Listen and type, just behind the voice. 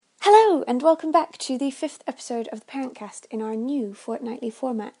Hello and welcome back to the 5th episode of the Parentcast in our new fortnightly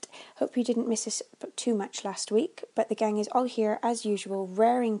format. Hope you didn't miss us too much last week, but the gang is all here as usual,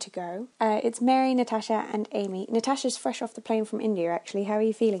 raring to go. It's Mary, Natasha and Amy. Natasha's fresh off the plane from India actually. How are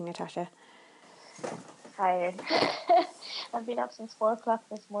you feeling, Natasha? Tired. I've been up since 4 o'clock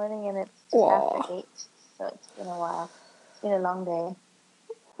this morning and it's just after 8, so it's been a while. It's been a long day.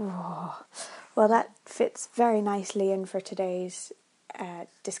 Well, that fits very nicely in for today's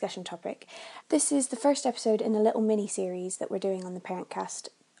discussion topic. This is the first episode in a little mini-series that we're doing on the Parentcast,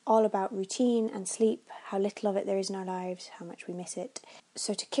 all about routine and sleep, how little of it there is in our lives, how much we miss it.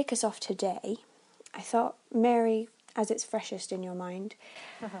 So to kick us off today, I thought, Mary, as it's freshest in your mind,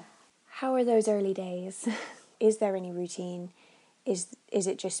 how are those early days? Is there any routine? Is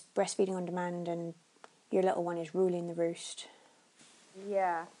it just breastfeeding on demand and your little one is ruling the roost?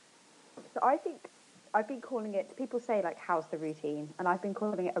 Yeah. So I think I've been calling it, people say like, how's the routine? And I've been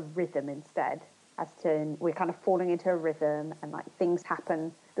calling it a rhythm instead, as to we're kind of falling into a rhythm and like things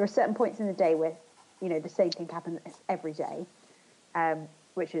happen. There are certain points in the day where, you know, the same thing happens every day,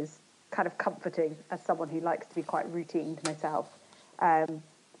 which is kind of comforting as someone who likes to be quite routine to myself. But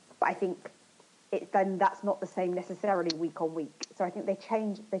I think then that's not the same necessarily week on week. So I think they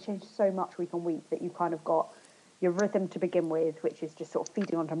change so much week on week that you kind of got your rhythm to begin with, which is just sort of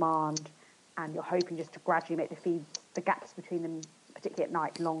feeding on demand, and you're hoping just to gradually make the gaps between them, particularly at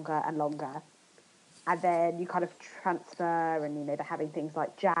night, longer and longer. And then you kind of transfer, and, you know, they're having things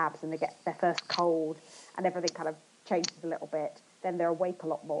like jabs, and they get their first cold, and everything kind of changes a little bit. Then they're awake a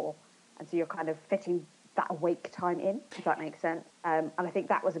lot more, and so you're kind of fitting that awake time in, if that makes sense. And I think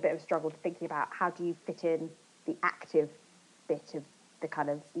that was a bit of a struggle, thinking about how do you fit in the active bit of the kind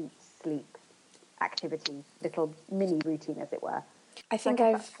of eat, sleep, activity, little mini routine, as it were. I think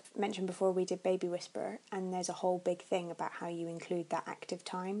I've mentioned before we did Baby Whisper, and there's a whole big thing about how you include that active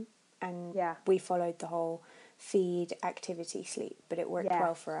time, and we followed the whole feed, activity, sleep, but it worked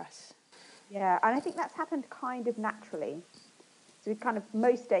well for us. Yeah, and I think that's happened kind of naturally. So we kind of,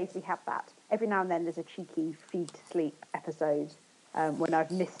 most days we have that. Every now and then there's a cheeky feed to sleep episode when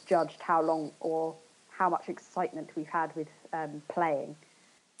I've misjudged how long or how much excitement we've had with playing.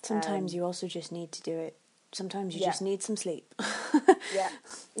 Sometimes you also just need to do it. Sometimes you just need some sleep.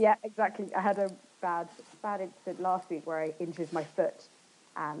 Yeah, exactly. I had a bad incident last week where I injured my foot,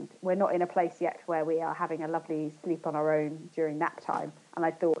 and we're not in a place yet where we are having a lovely sleep on our own during nap time. And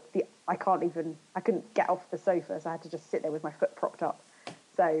I thought, I couldn't get off the sofa, so I had to just sit there with my foot propped up.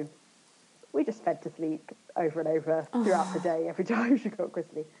 So we just fed to sleep over and over throughout the day, every time she got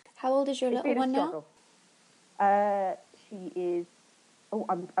gristly. How old is your little one now? She is,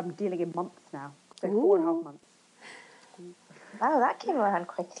 I'm dealing in months now, so 4.5 months. Wow, that came around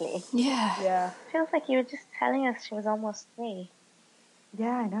quickly. Yeah. Feels like you were just telling us she was almost 3. Yeah,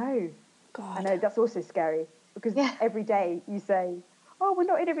 I know. God. I know, that's also scary, because every day you say, oh, we're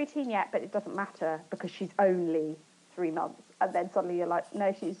not in a routine yet, but it doesn't matter because she's only 3 months. And then suddenly you're like,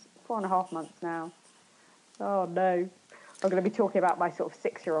 no, she's 4.5 months now. Oh, no. I'm going to be talking about my sort of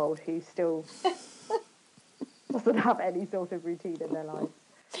 6-year-old who still doesn't have any sort of routine in their lives.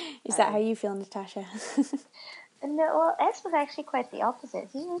 Is that how you feel, Natasha? No, well, S was actually quite the opposite.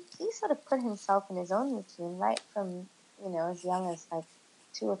 He sort of put himself in his own routine right from, you know, as young as like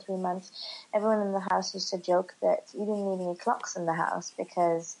 2 or 3 months. Everyone in the house used to joke that you didn't need any clocks in the house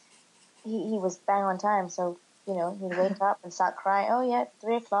because he was bang on time. So, you know, he'd wake up and start crying, oh yeah,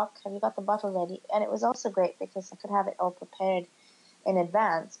 3 o'clock, have you got the bottle ready? And it was also great because I could have it all prepared in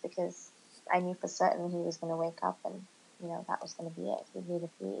advance because I knew for certain he was going to wake up and, you know, that was going to be it. He'd need a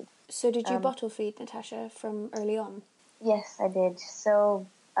feed. So did you bottle feed Natasha from early on? Yes, I did. So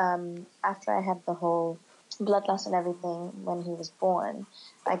after I had the whole blood loss and everything when he was born,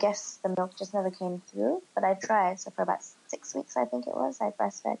 I guess the milk just never came through, but I tried. So for about 6 weeks, I think it was, I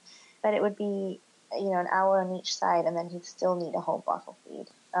breastfed. But it would be, you know, an hour on each side, and then he'd still need a whole bottle feed.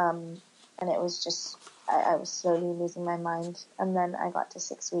 And it was just, I was slowly losing my mind. And then I got to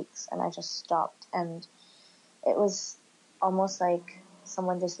 6 weeks, and I just stopped. And it was almost like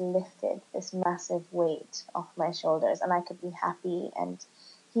someone just lifted this massive weight off my shoulders, and I could be happy, and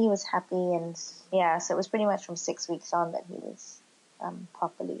he was happy, and so it was pretty much from 6 weeks on that he was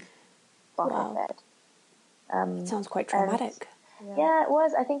properly bottle fed. It sounds quite traumatic. Yeah, it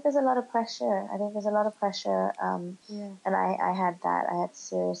was. I think there's a lot of pressure. And I had that. I had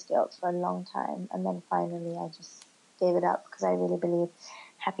serious guilt for a long time, and then finally I just gave it up because I really believe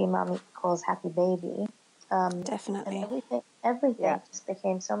happy mommy equals happy baby. Definitely. And everything just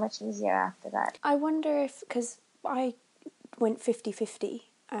became so much easier after that. I wonder if, because I went 50-50,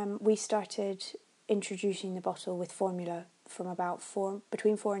 we started introducing the bottle with formula from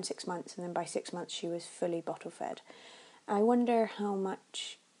between 4 and 6 months, and then by 6 months she was fully bottle fed. I wonder how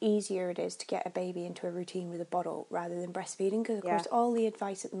much easier it is to get a baby into a routine with a bottle rather than breastfeeding, because of course all the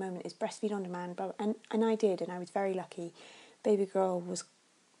advice at the moment is breastfeed on demand, blah, blah, and I did, and I was very lucky. Baby girl was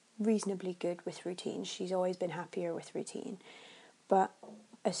reasonably good with routine. She's always been happier with routine, but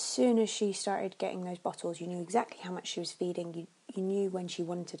as soon as she started getting those bottles, you knew exactly how much she was feeding, you knew when she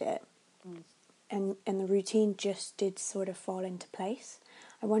wanted it, and the routine just did sort of fall into place.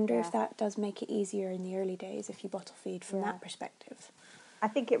 I wonder if that does make it easier in the early days if you bottle feed from that perspective. I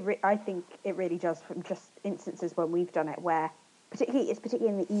think it really does, from just instances when we've done it, where particularly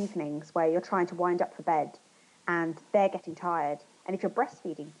in the evenings where you're trying to wind up for bed and they're getting tired, and if you're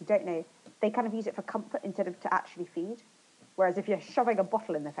breastfeeding, you don't know, they kind of use it for comfort instead of to actually feed. Whereas if you're shoving a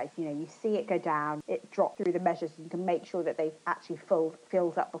bottle in their face, you see it go down, it drops through the measures, and you can make sure that they've actually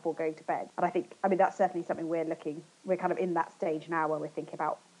fills up before going to bed. And that's certainly something we're kind of in that stage now where we're thinking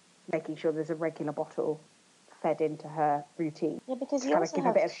about making sure there's a regular bottle fed into her routine. Yeah, because you kind also of give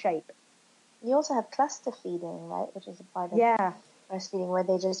have a bit of shape. You also have cluster feeding, right? Which is a part of breastfeeding, where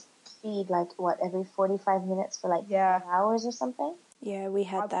they just feed every 45 minutes for 5 hours or something. Yeah, we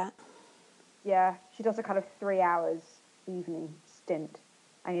had that. Yeah, she does a kind of 3 hours evening stint,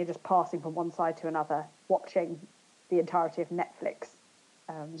 and you're just passing from one side to another, watching the entirety of Netflix.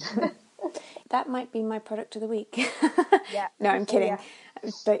 That might be my product of the week. Yeah. No, I'm kidding.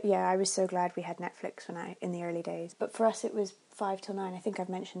 Yeah. But yeah, I was so glad we had Netflix in the early days. But for us, it was 5 till 9. I think I've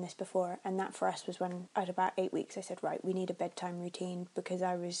mentioned this before, and that for us was when at about 8 weeks I said, right, we need a bedtime routine, because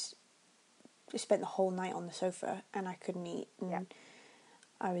I spent the whole night on the sofa and I couldn't eat, and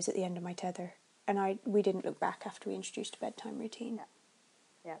I was at the end of my tether. And we didn't look back after we introduced a bedtime routine.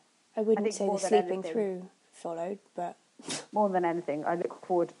 Yeah. I wouldn't say the sleeping through followed, but more than anything, I look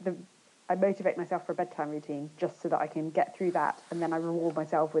forward. I motivate myself for a bedtime routine just so that I can get through that, and then I reward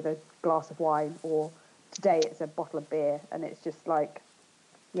myself with a glass of wine, or today it's a bottle of beer, and it's just like,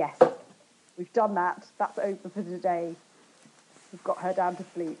 yes, we've done that. That's over for today. We've got her down to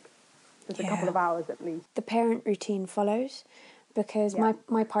sleep. Just a couple of hours at least. The parent routine follows, because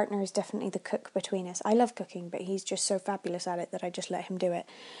my partner is definitely the cook between us. I love cooking, but he's just so fabulous at it that I just let him do it.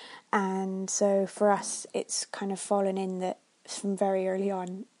 And so for us, it's kind of fallen in that from very early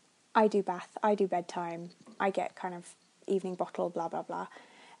on, I do bath, I do bedtime, I get kind of evening bottle, blah, blah, blah.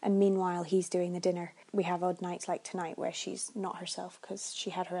 And meanwhile, he's doing the dinner. We have odd nights like tonight where she's not herself because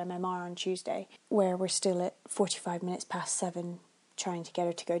she had her MMR on Tuesday, where we're still at 45 minutes past 7 trying to get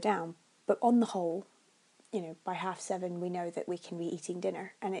her to go down. But on the whole, by 6:30 we know that we can be eating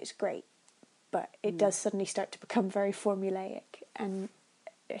dinner, and it's great. But it does suddenly start to become very formulaic. And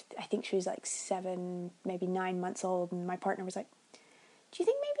I think she was 7, maybe 9 months old, and my partner was like, do you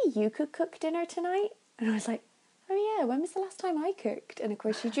think maybe you could cook dinner tonight? And I was like, oh yeah, when was the last time I cooked? And of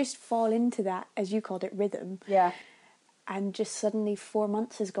course you just fall into that, as you called it, rhythm. Yeah. And just suddenly 4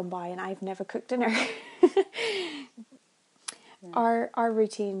 months has gone by and I've never cooked dinner. Our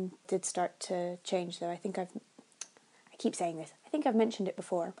routine did start to change though. I keep saying this, I think I've mentioned it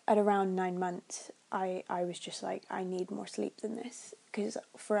before. At around 9 months, I was just like, I need more sleep than this. Because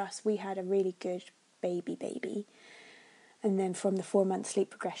for us, we had a really good baby. And then from the 4-month sleep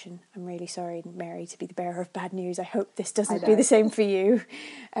progression, I'm really sorry, Mary, to be the bearer of bad news. I hope this doesn't do the same for you.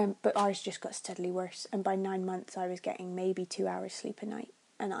 But ours just got steadily worse. And by 9 months, I was getting maybe 2 hours sleep a night.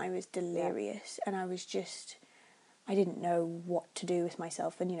 And I was delirious. And I didn't know what to do with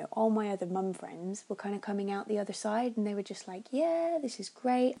myself. And, all my other mum friends were kind of coming out the other side. And they were just like, yeah, this is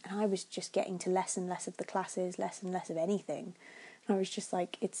great. And I was just getting to less and less of the classes, less and less of anything. And I was just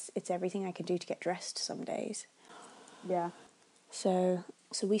like, it's everything I can do to get dressed some days. Yeah. So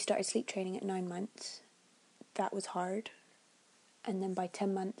we started sleep training at 9 months. That was hard. And then by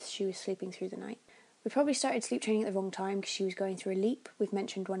 10 months, she was sleeping through the night. We probably started sleep training at the wrong time because she was going through a leap. We've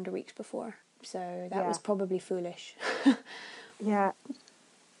mentioned Wonder Weeks before. So that was probably foolish. Yeah.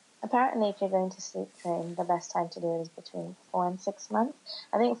 Apparently, if you're going to sleep train, the best time to do it is between 4 and 6 months.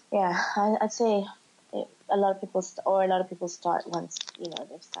 I think, I'd say a lot of people start once,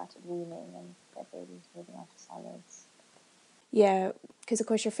 they've started weaning and their baby's moving on to solids. Yeah, because of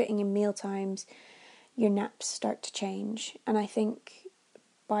course you're fitting in meal times, your naps start to change. And I think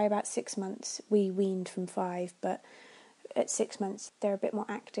by about 6 months, we weaned from 5, but at 6 months, they're a bit more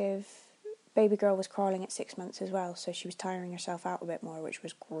active. Baby girl was crawling at 6 months as well, so she was tiring herself out a bit more, which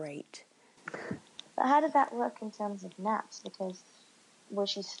was great. But how did that work in terms of naps? Because was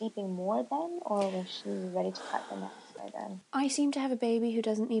she sleeping more then, or was she ready to cut the naps by then? I seem to have a baby who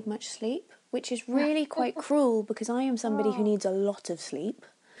doesn't need much sleep, which is really quite cruel because I am somebody who needs a lot of sleep.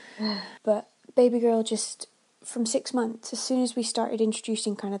 But baby girl just from 6 months, as soon as we started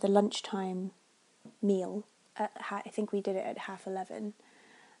introducing kind of the lunchtime meal, I think we did it at 11:30,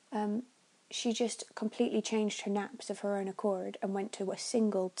 she just completely changed her naps of her own accord and went to a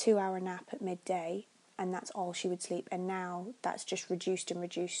single 2-hour nap at midday, and that's all she would sleep. And now that's just reduced and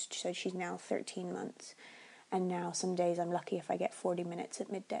reduced, so she's now 13 months. And now some days I'm lucky if I get 40 minutes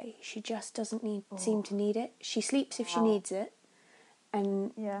at midday. She just doesn't seem to need it. She sleeps if she needs it,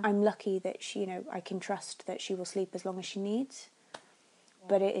 and I'm lucky that she, I can trust that she will sleep as long as she needs.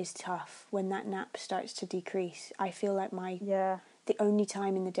 But it is tough when that nap starts to decrease. I feel like the only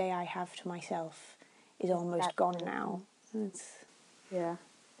time in the day I have to myself is almost gone now. S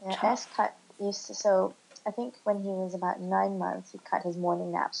cut so I think when he was about 9 months, he cut his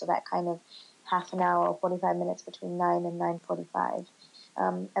morning nap, so that kind of half an hour or 45 minutes between 9 and 9:45.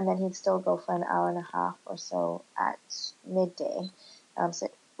 And then he'd still go for an hour and a half or so at midday. So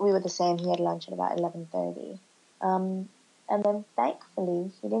we were the same. He had lunch at about 11:30. And then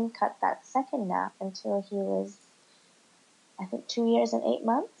thankfully, he didn't cut that second nap until he was, I think, 2 years and 8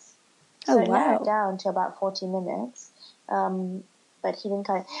 months. So it narrowed down to about 40 minutes. But he didn't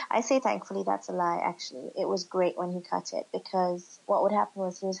cut it. I say thankfully, that's a lie, actually. It was great when he cut it, because what would happen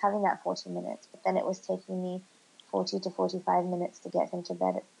was he was having that 40 minutes, but then it was taking me 40 to 45 minutes to get him to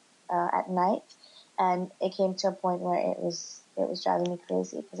bed at night. And it came to a point where it was driving me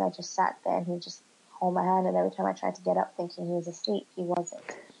crazy, because I just sat there and he would just hold my hand, and every time I tried to get up thinking he was asleep, he wasn't.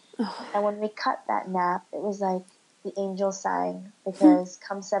 And when we cut that nap, it was like the angel sang, because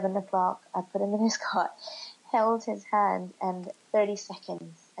come 7 o'clock, I put him in his cot, held his hand, and 30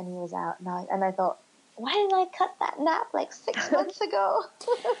 seconds, and he was out. And I thought, why didn't I cut that nap like 6 months ago?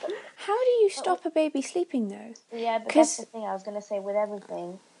 How do you stop a baby sleeping, though? Yeah, but that's the thing. I was going to say, with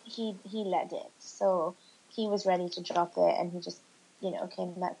everything, he let it. So he was ready to drop it, and he just,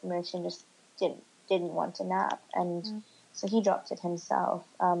 came back from nursery and just didn't want to nap. And so he dropped it himself.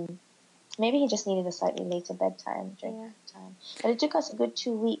 Maybe he just needed a slightly later bedtime during that time. But it took us a good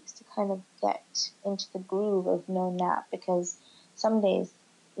 2 weeks to kind of get into the groove of no nap, because some days,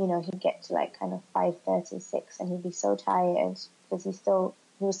 he'd get to like kind of 5:30, 6, and he'd be so tired because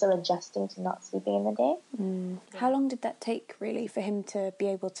he was still adjusting to not sleeping in the day. How long did that take, really, for him to be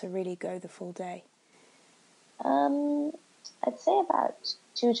able to really go the full day? I'd say about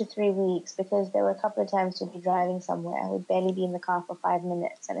 2 to 3 weeks, because there were a couple of times we'd be driving somewhere. We'd barely be in the car for 5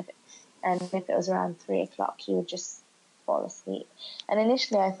 minutes, and if it was around 3 o'clock, he would just fall asleep. And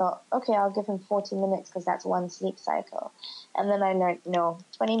initially I thought, okay, I'll give him 40 minutes because that's one sleep cycle. And then I learned, no,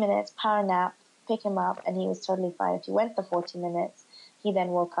 20 minutes, power nap, pick him up, and he was totally fine. If he went the 40 minutes, he then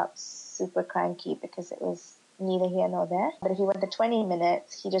woke up super cranky because it was neither here nor there. But if he went the 20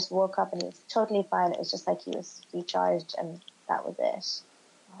 minutes, he just woke up and he was totally fine. It was just like he was recharged, and that was it.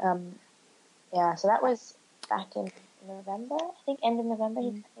 So that was back in November, I think, end of November,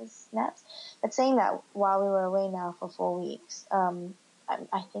 he cut his naps. But saying that, while we were away now for 4 weeks,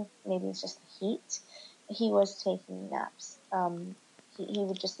 I think maybe it's just the heat, he was taking naps. He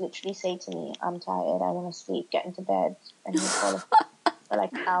would just literally say to me, I'm tired, I want to sleep, get into bed, and he'd fall asleep for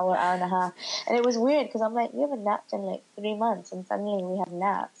like an hour and a half. And it was weird, because I'm like, we haven't napped in like 3 months, and suddenly we have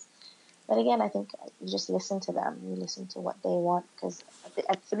naps. But again, I think you just listen to them, you listen to what they want, because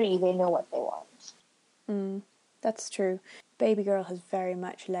at 3, they know what they want. That's true. Baby girl has very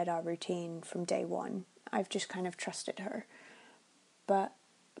much led our routine from day one. I've just kind of trusted her. But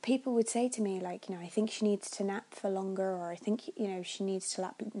people would say to me, like, I think she needs to nap for longer, or I think, she needs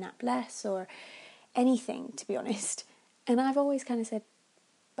to nap less, or anything, to be honest. And I've always kind of said,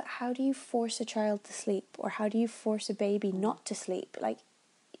 but how do you force a child to sleep? Or how do you force a baby not to sleep? Like,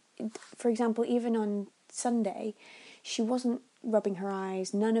 for example, even on Sunday, she wasn't rubbing her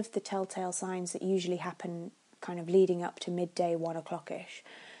eyes, none of the telltale signs that usually happen kind of leading up to midday, 1 o'clock-ish.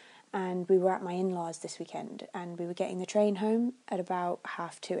 And we were at my in-laws this weekend, and we were getting the train home at about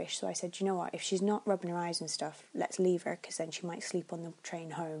 2:30-ish. So I said, you know what, if she's not rubbing her eyes and stuff, let's leave her, because then she might sleep on the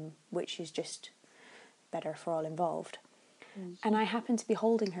train home, which is just better for all involved. And I happened to be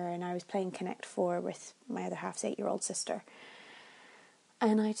holding her, and I was playing Connect 4 with my other half's 8-year-old sister.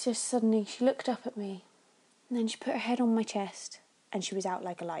 And I just suddenly, she looked up at me, and then she put her head on my chest, and she was out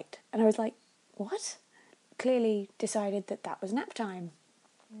like a light. And I was like, what? Clearly decided that was nap time.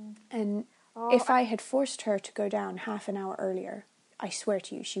 And if I had forced her to go down half an hour earlier, I swear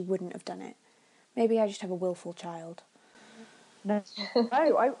to you, she wouldn't have done it. Maybe I just have a willful child. No,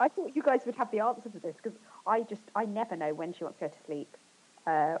 I thought you guys would have the answer to this, because I never know when she wants to go to sleep,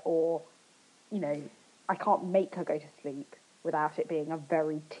 or, I can't make her go to sleep without it being a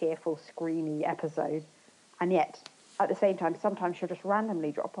very tearful, screamy episode. And yet, at the same time, sometimes she'll just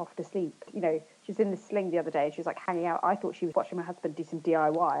randomly drop off to sleep. You know, she was in the sling the other day. She was like hanging out. I thought she was watching my husband do some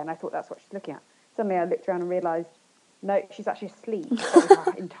DIY, and I thought that's what she's looking at. Suddenly I looked around and realised, no, she's actually asleep. So with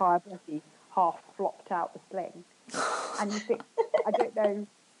her entire body half flopped out the sling. And you think, I don't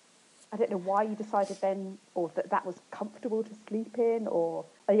know why you decided then, or that was comfortable to sleep in, or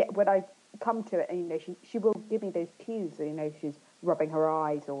yet when I come to it, and you know, she will give me those cues. You know, she's rubbing her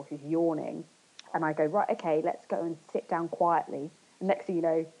eyes or she's yawning, and I go, right, okay, let's go and sit down quietly. And next thing you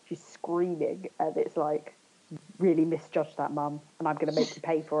know, she's screaming, and it's like, really misjudged that, Mum, and I'm going to make you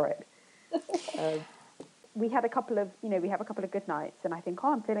pay for it. We have a couple of good nights, and I think,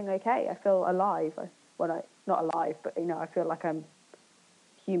 oh, I'm feeling okay. I feel alive. Not alive, but you know, I feel like I'm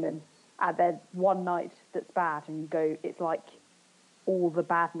human. And then one night that's bad, and you go, it's like all the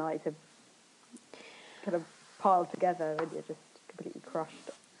bad nights have kind of piled together, and you're just completely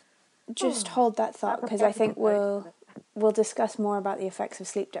crushed. Just hold that thought, because I think we'll discuss more about the effects of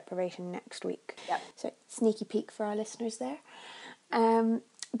sleep deprivation next week. Yep. So sneaky peek for our listeners there.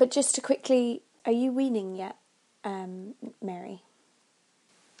 But just to quickly, are you weaning yet, Mary?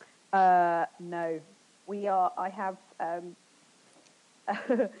 No, we are. I have. I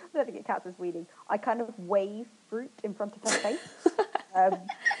don't think it counts as weaning. I kind of wave fruit in front of her face.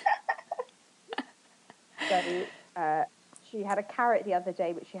 So she had a carrot the other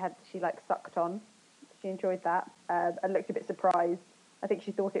day, which she like sucked on. She enjoyed that and looked a bit surprised. I think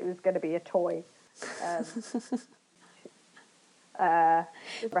she thought it was going to be a toy.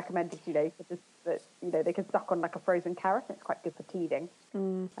 Just recommended, you know, that you know they can suck on like a frozen carrot. It's quite good for teething.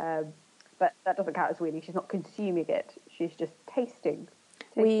 But that doesn't count as weaning. She's not consuming it. She's just tasting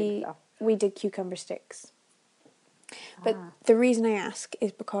stuff. We did cucumber sticks. But the reason I ask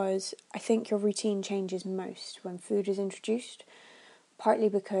is because I think your routine changes most when food is introduced. Partly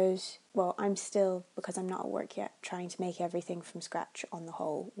because, well, because I'm not at work yet, trying to make everything from scratch on the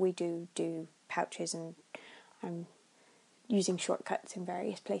whole. We do pouches, and I'm using shortcuts in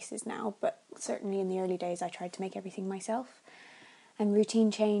various places now, but certainly in the early days I tried to make everything myself. And routine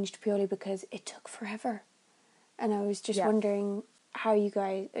changed purely because it took forever. And I was just wondering how you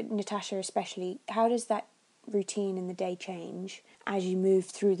guys, Natasha especially, how does that routine in the day change as you move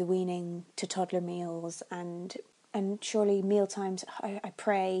through the weaning to toddler meals, and surely meal times, I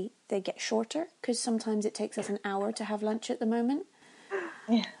pray they get shorter, because sometimes it takes us an hour to have lunch at the moment.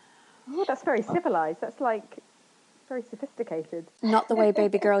 Yeah. Oh, that's very civilised. That's like very sophisticated. Not the way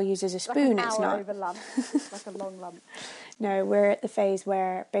baby girl uses a spoon, like it's not. Over lunch. It's like a long lunch. No, we're at the phase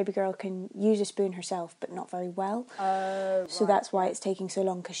where baby girl can use a spoon herself, but not very well. So that's why it's taking so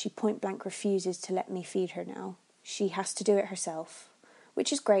long, because she point blank refuses to let me feed her now. She has to do it herself,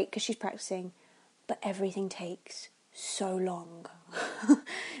 which is great because she's practicing, but everything takes so long.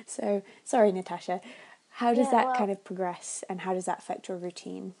 So, sorry, Natasha. How does that kind of progress, and how does that affect your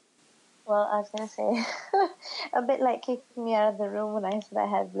routine? Well, I was going to say, a bit like kicking me out of the room when I said I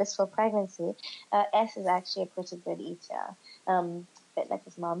had blissful pregnancy, S is actually a pretty good eater, a bit like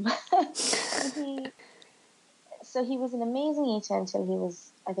his mum. So he was an amazing eater until he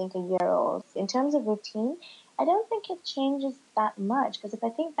was, I think, a year old. In terms of routine, I don't think it changes that much, because if I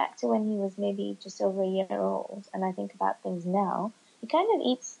think back to when he was maybe just over a year old, and I think about things now, he kind of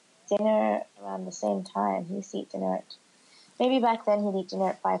eats dinner around the same time. He used to eat dinner at, maybe back then he'd eat dinner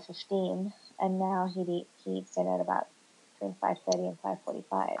at 5:15, and now he eats dinner at about between 5:30 and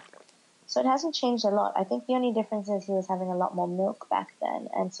 5:45. So it hasn't changed a lot. I think the only difference is he was having a lot more milk back then,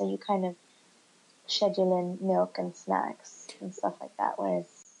 and so you kind of schedule in milk and snacks and stuff like that. Whereas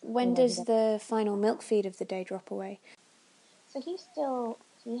when does the final milk feed of the day drop away? So he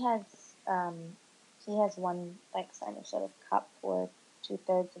has one like sort of cup or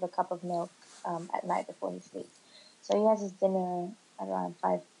 2/3 of a cup of milk at night before he sleeps. So he has his dinner at around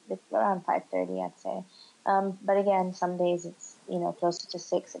 5:30, I'd say. But again, some days it's closer to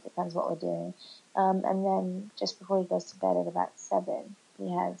 6. It depends what we're doing. And then just before he goes to bed at about 7, he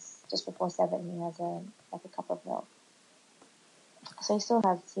has a cup of milk. So he still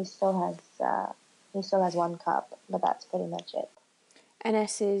has one cup, but that's pretty much it. And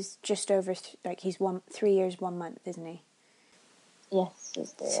S is just over, he's 3 years, 1 month, isn't he? Yes,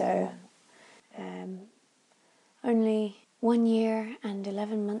 he's 3 years. So, only 1 year and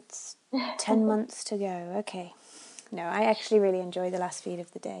 11 months, 10 months to go. Okay. No, I actually really enjoy the last feed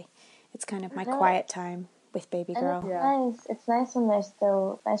of the day. It's kind of my quiet time with baby girl. It's nice when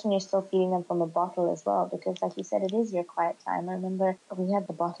you're still feeding them from a bottle as well, because like you said, it is your quiet time. I remember we had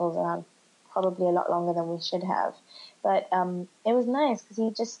the bottles around probably a lot longer than we should have, but it was nice because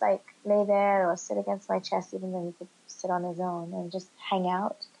he'd just like lay there or sit against my chest, even though he could sit on his own, and just hang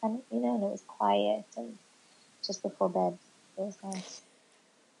out kind of, and it was quiet and just before bed. It was nice.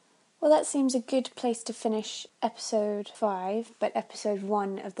 Well, that seems a good place to finish episode 5, but episode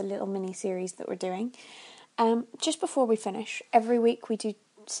 1 of the little mini-series that we're doing. Just before we finish, every week we do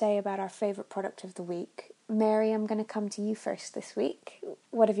say about our favourite product of the week. Mary, I'm going to come to you first this week.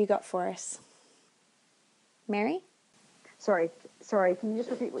 What have you got for us? Mary? Sorry, can you just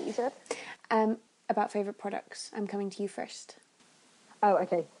repeat what you said? About favourite products. I'm coming to you first. Oh,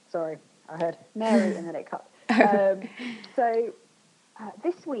 okay, sorry. I heard Mary and then it cut. So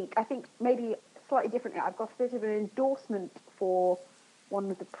this week, I think maybe slightly differently, I've got a bit of an endorsement for one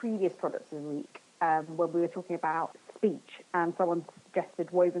of the previous products of the week when we were talking about speech, and someone suggested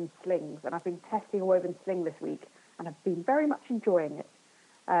woven slings, and I've been testing a woven sling this week, and I've been very much enjoying it.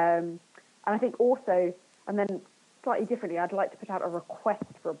 And I think also, and then slightly differently, I'd like to put out a request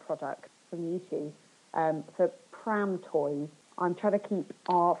for a product from you two for pram toys. I'm trying to keep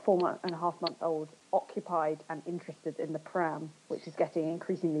our 4.5-month-old occupied and interested in the pram, which is getting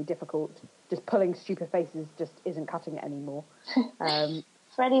increasingly difficult. Just pulling stupid faces just isn't cutting it anymore.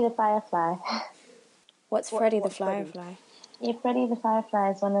 Freddy the Firefly. What's Freddy the Firefly? Yeah, Freddy the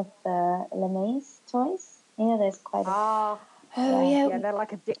Firefly is one of the LeMay's toys. You know, there's quite a... Yeah, they're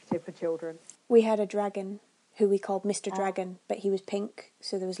like addictive for children. We had a dragon who we called Mr. Dragon, but he was pink,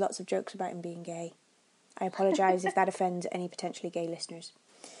 so there was lots of jokes about him being gay. I apologise if that offends any potentially gay listeners.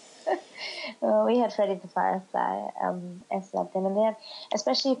 Well, we had Freddy the Firefly. S loved him, and they have,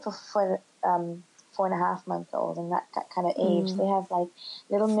 especially for 4.5-month-old and that kind of age, they have like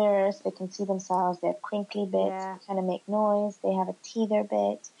little mirrors. They can see themselves. They have crinkly bits, kind of make noise. They have a teether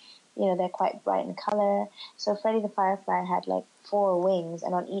bit. You know, they're quite bright in color. So Freddy the Firefly had like 4 wings,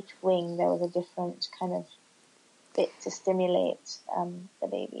 and on each wing there was a different kind of bit to stimulate the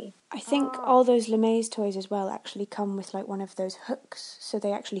baby. I think all those LeMay's toys as well actually come with like one of those hooks, so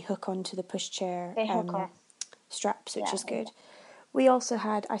they actually hook onto the pushchair straps, which is good. We also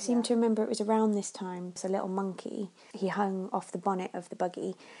had, I seem to remember it was around this time, it's a little monkey. He hung off the bonnet of the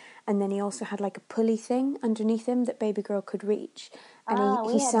buggy, and then he also had like a pulley thing underneath him that baby girl could reach,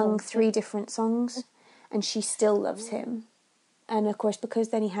 and he sung 3 different songs, and she still loves him. And of course, because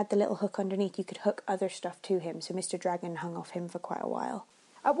then he had the little hook underneath, you could hook other stuff to him, so Mr. Dragon hung off him for quite a while.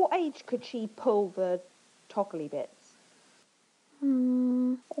 At what age could she pull the toggly bits?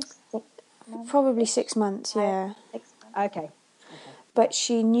 Probably 6 months, yeah. 6 months. Okay. But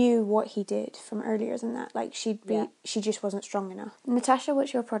she knew what he did from earlier than that. Like, she just wasn't strong enough. Natasha,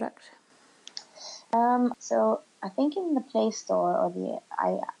 what's your product? So I think in the Play Store or the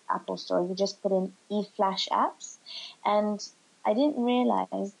Apple Store, you just put in eFlash apps, and I didn't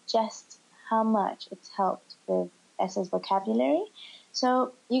realize just how much it's helped with S's vocabulary.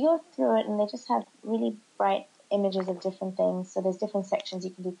 So you go through it, and they just have really bright images of different things. So there's different sections.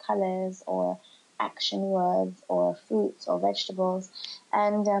 You can do colors or action words or fruits or vegetables,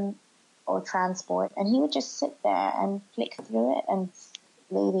 and or transport. And he would just sit there and flick through it, and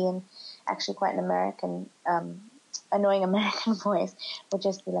lady, and actually quite an American, annoying American voice, would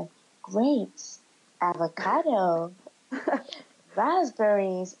just be like, grapes, avocado,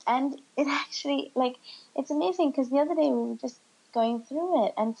 raspberries. And it actually, like, it's amazing, because the other day we were just going through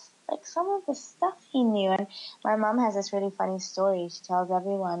it, and like some of the stuff he knew. And my mom has this really funny story she tells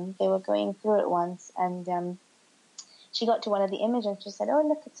everyone. They were going through it once, and she got to one of the images, and she said, "Oh,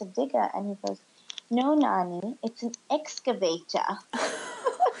 look, it's a digger." And he goes, "No, Nani, it's an excavator."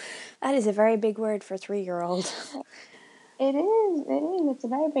 That is a very big word for a 3-year-old. It is. It's a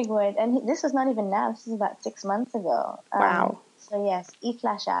very big word. And this was not even now. This is about 6 months ago. Wow. So yes,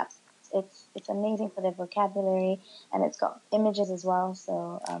 eFlash apps. It's amazing for their vocabulary, and it's got images as well.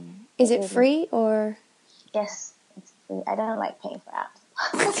 So is it free or? Yes, it's free. I don't like paying for apps.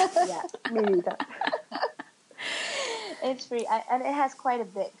 Yeah, me neither. It's free, and it has quite a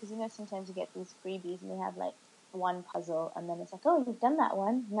bit, because sometimes you get these freebies and they have like one puzzle, and then it's like, oh, you've done that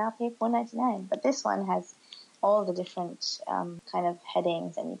one, now pay $4.99. But this one has all the different kind of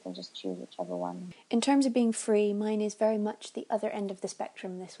headings, and you can just choose whichever one. In terms of being free, mine is very much the other end of the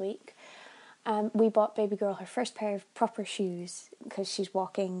spectrum this week. We bought baby girl her first pair of proper shoes, because she's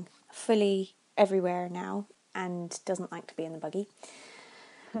walking fully everywhere now and doesn't like to be in the buggy,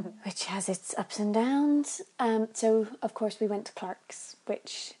 which has its ups and downs. So, of course, we went to Clark's,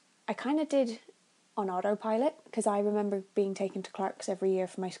 which I kind of did on autopilot, because I remember being taken to Clark's every year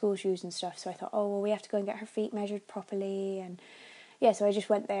for my school shoes and stuff. So I thought, oh, well, we have to go and get her feet measured properly. And yeah, so I just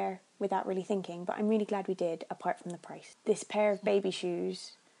went there without really thinking. But I'm really glad we did, apart from the price. This pair of baby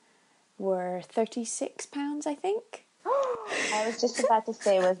shoes were £36, I think. I was just about to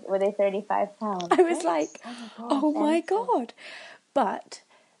say, were they £35? I was like, oh my God. But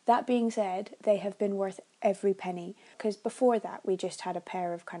That being said, they have been worth every penny, because before that we just had a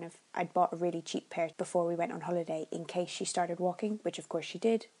pair of I'd bought a really cheap pair before we went on holiday in case she started walking, which of course she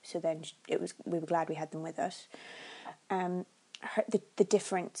did, so then we were glad we had them with us. The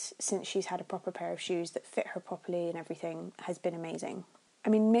difference since she's had a proper pair of shoes that fit her properly and everything has been amazing. I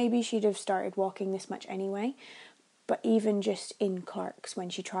mean, maybe she'd have started walking this much anyway, but even just in Clark's when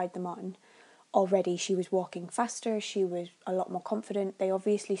she tried them on, already she was walking faster, she was a lot more confident. They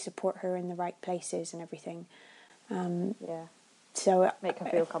obviously support her in the right places and everything. Yeah. So Make her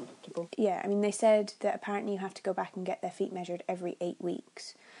feel comfortable. Yeah, I mean, they said that apparently you have to go back and get their feet measured every 8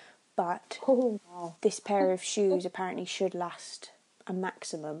 weeks. But this pair of shoes apparently should last a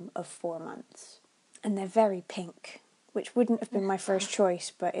maximum of 4 months. And they're very pink, which wouldn't have been my first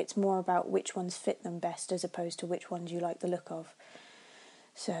choice, but it's more about which ones fit them best as opposed to which ones you like the look of.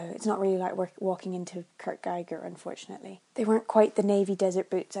 So it's not really like walking into Kurt Geiger, unfortunately. They weren't quite the navy desert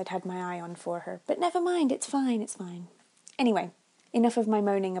boots I'd had my eye on for her. But never mind, it's fine. Anyway, enough of my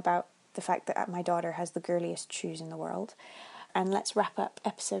moaning about the fact that my daughter has the girliest shoes in the world. And let's wrap up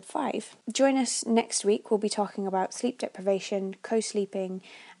episode 5. Join us next week. We'll be talking about sleep deprivation, co-sleeping,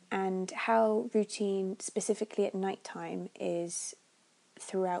 and how routine, specifically at night time, is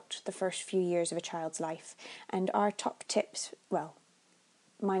throughout the first few years of a child's life. And our top tips, well,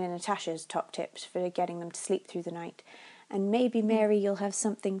 mine and Natasha's top tips for getting them to sleep through the night. And maybe, Mary, you'll have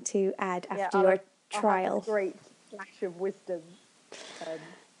something to add after your trial. I'll have a great flash of wisdom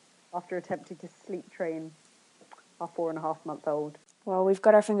after attempting to sleep train our 4.5-month-old. Well, we've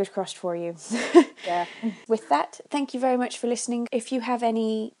got our fingers crossed for you. Yeah. With that, thank you very much for listening. If you have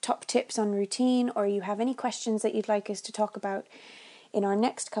any top tips on routine or you have any questions that you'd like us to talk about in our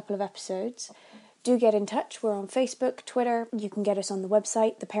next couple of episodes, do get in touch. We're on Facebook, Twitter. You can get us on the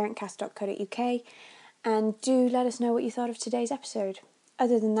website, theparentcast.co.uk, and do let us know what you thought of today's episode.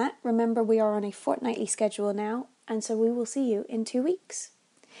 Other than that, remember we are on a fortnightly schedule now, and so we will see you in 2 weeks.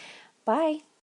 Bye.